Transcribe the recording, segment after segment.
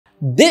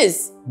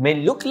This may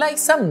look like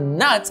some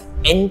nuts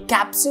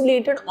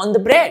encapsulated on the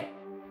bread,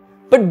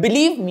 but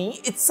believe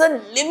me, it's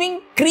a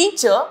living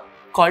creature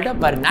called a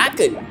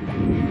barnacle.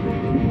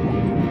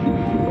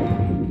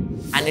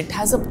 And it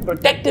has a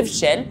protective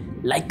shell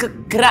like a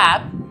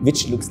crab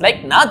which looks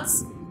like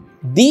nuts.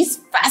 These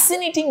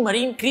fascinating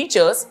marine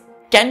creatures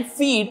can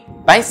feed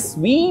by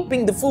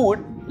sweeping the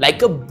food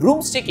like a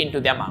broomstick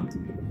into their mouth.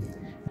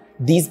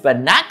 These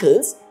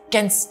barnacles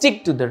can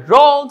stick to the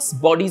rocks,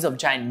 bodies of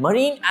giant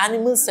marine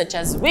animals such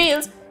as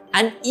whales,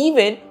 and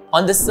even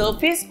on the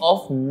surface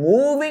of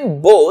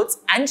moving boats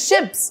and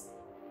ships.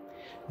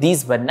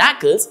 These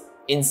barnacles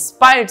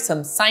inspired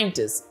some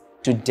scientists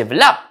to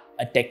develop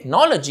a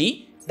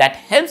technology that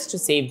helps to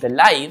save the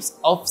lives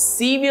of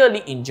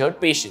severely injured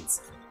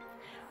patients.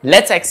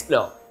 Let's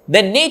explore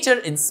the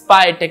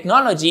nature-inspired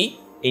technology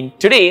in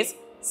today's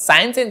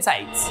Science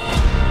Insights.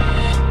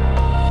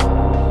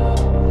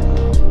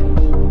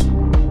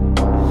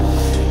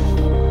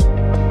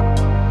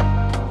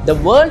 The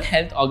World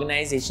Health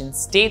Organization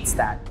states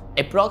that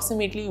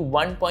approximately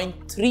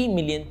 1.3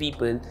 million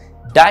people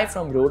die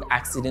from road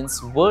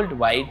accidents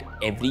worldwide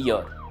every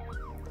year.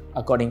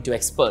 According to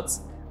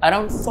experts,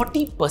 around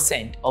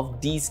 40%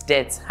 of these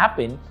deaths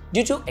happen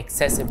due to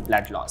excessive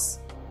blood loss.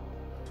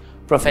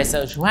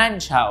 Professor Yuan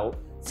Zhao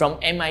from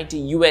MIT,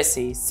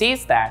 USA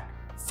says that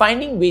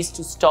finding ways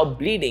to stop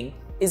bleeding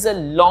is a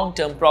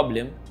long-term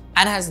problem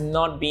and has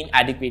not been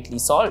adequately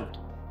solved.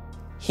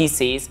 He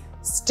says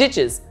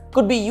stitches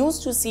could be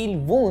used to seal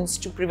wounds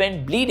to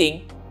prevent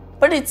bleeding,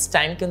 but it's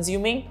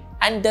time-consuming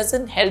and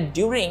doesn't help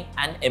during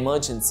an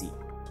emergency.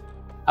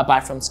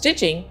 Apart from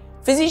stitching,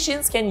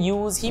 physicians can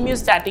use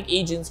hemostatic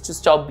agents to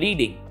stop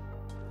bleeding.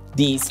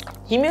 These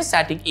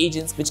hemostatic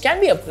agents which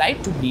can be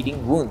applied to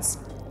bleeding wounds.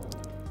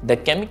 The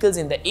chemicals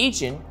in the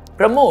agent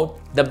promote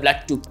the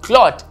blood to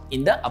clot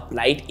in the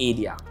applied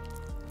area.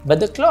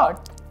 But the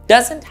clot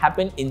doesn't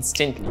happen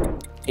instantly.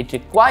 It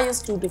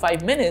requires 2 to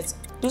 5 minutes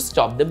to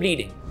stop the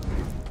bleeding.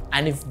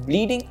 And if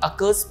bleeding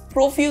occurs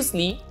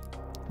profusely,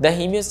 the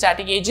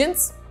hemostatic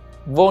agents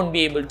won't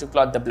be able to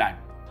clot the blood.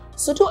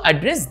 So to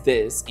address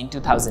this, in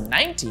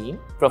 2019,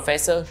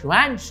 Professor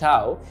Yuan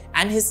Zhao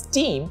and his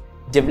team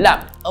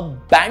developed a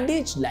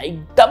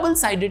bandage-like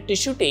double-sided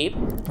tissue tape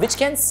which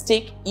can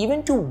stick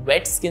even to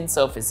wet skin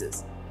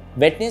surfaces.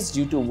 Wetness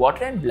due to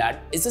water and blood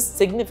is a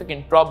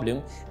significant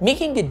problem,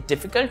 making it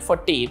difficult for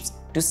tapes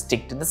to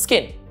stick to the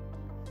skin.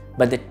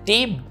 But the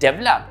tape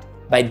developed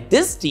by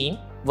this team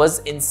was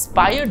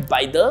inspired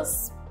by the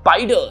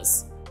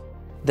spiders.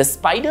 The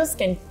spiders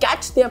can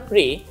catch their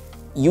prey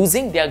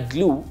using their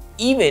glue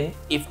even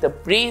if the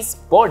prey's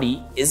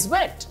body is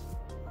wet.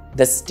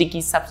 The sticky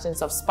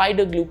substance of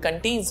spider glue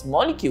contains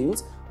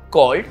molecules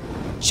called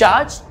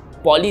charged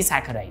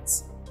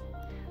polysaccharides.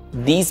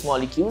 These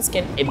molecules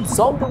can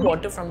absorb the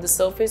water from the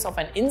surface of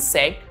an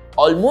insect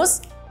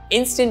almost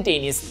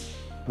instantaneously,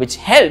 which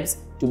helps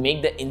to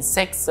make the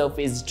insect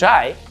surface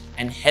dry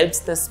and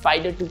helps the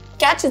spider to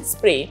catch its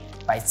prey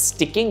by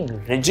sticking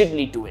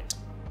rigidly to it.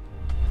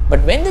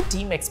 But when the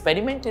team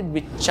experimented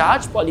with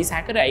charged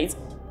polysaccharides,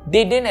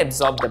 they didn't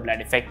absorb the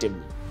blood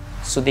effectively.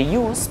 So they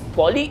used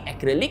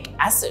polyacrylic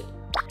acid,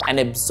 an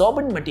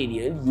absorbent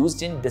material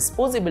used in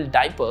disposable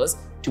diapers,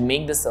 to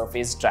make the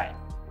surface dry.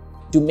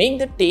 To make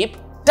the tape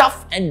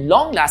tough and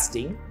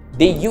long-lasting,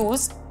 they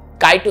used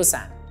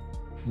chitosan,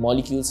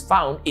 molecules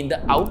found in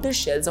the outer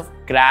shells of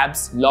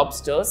crabs,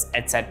 lobsters,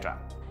 etc.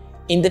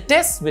 In the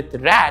tests with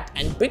rat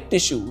and pig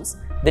tissues,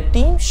 the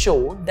team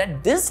showed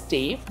that this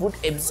tape would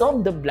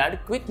absorb the blood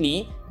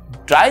quickly,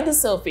 dry the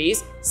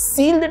surface,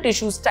 seal the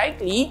tissues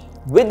tightly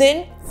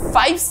within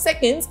 5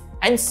 seconds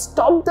and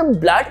stop the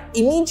blood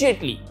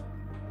immediately.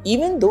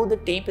 Even though the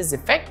tape is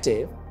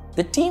effective,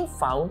 the team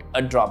found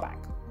a drawback.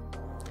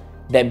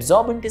 The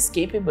absorbent is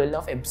capable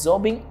of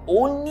absorbing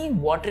only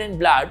water and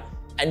blood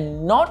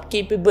and not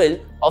capable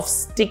of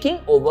sticking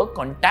over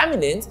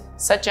contaminants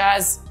such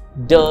as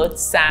dirt,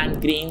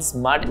 sand, grains,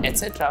 mud,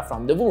 etc.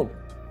 from the wound.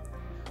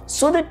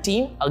 So the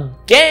team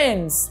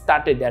again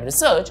started their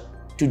research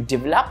to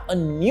develop a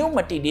new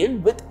material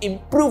with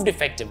improved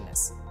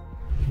effectiveness.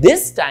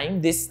 This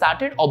time they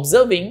started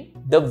observing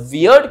the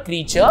weird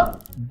creature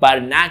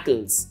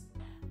barnacles.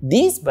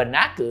 These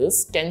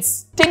barnacles can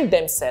stick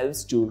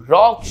themselves to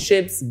rocks,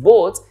 ships,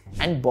 boats,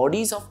 and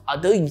bodies of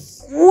other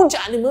huge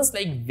animals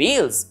like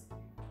whales,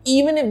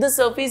 even if the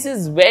surface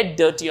is wet,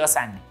 dirty or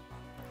sandy.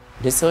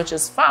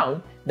 Researchers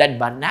found that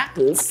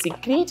barnacles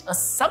secrete a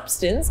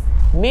substance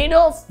made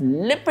of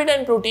lipid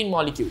and protein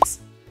molecules.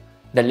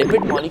 The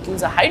lipid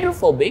molecules are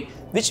hydrophobic,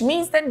 which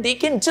means that they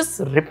can just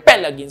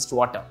repel against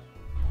water.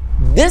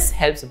 This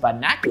helps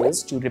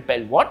barnacles to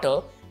repel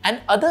water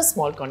and other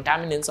small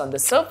contaminants on the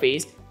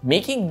surface,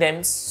 making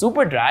them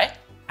super dry,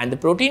 and the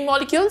protein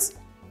molecules,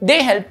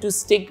 they help to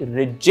stick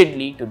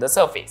rigidly to the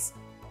surface.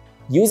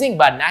 Using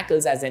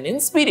barnacles as an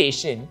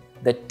inspiration,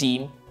 the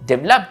team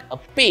developed a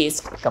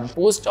paste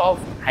composed of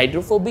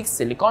hydrophobic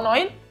silicone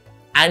oil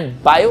and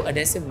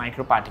bioadhesive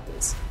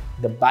microparticles.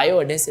 The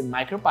bioadhesive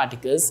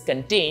microparticles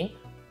contain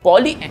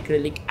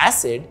polyacrylic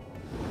acid,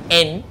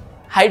 N,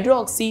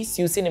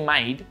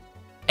 hydroxysuccinimide,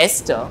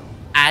 ester,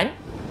 and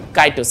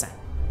chitosan.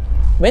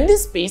 When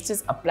this paste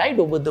is applied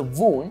over the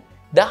wound,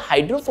 the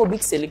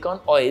hydrophobic silicone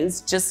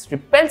oils just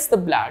repels the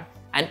blood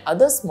and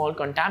other small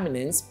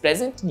contaminants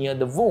present near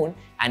the wound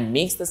and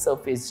makes the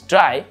surface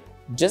dry,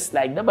 just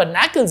like the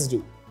barnacles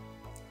do.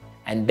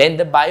 And then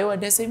the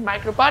bioadhesive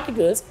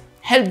microparticles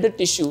help the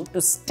tissue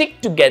to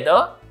stick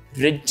together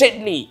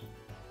rigidly.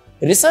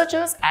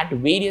 Researchers at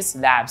various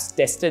labs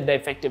tested the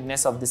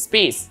effectiveness of this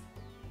paste.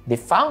 They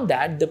found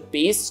that the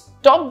paste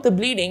stopped the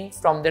bleeding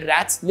from the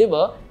rat's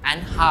liver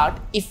and heart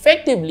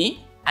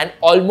effectively and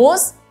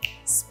almost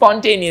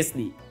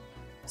spontaneously.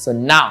 So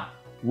now,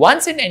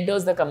 once it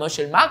enters the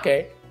commercial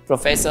market,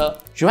 Professor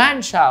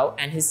Yuan Shao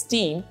and his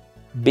team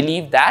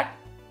believe that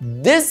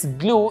this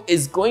glue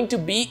is going to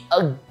be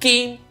a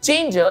game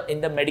changer in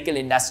the medical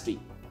industry.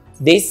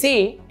 They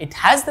say it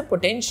has the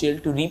potential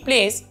to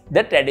replace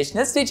the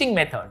traditional stitching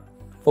method.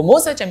 For more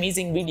such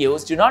amazing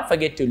videos, do not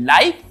forget to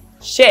like,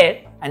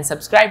 share and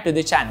subscribe to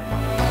the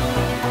channel.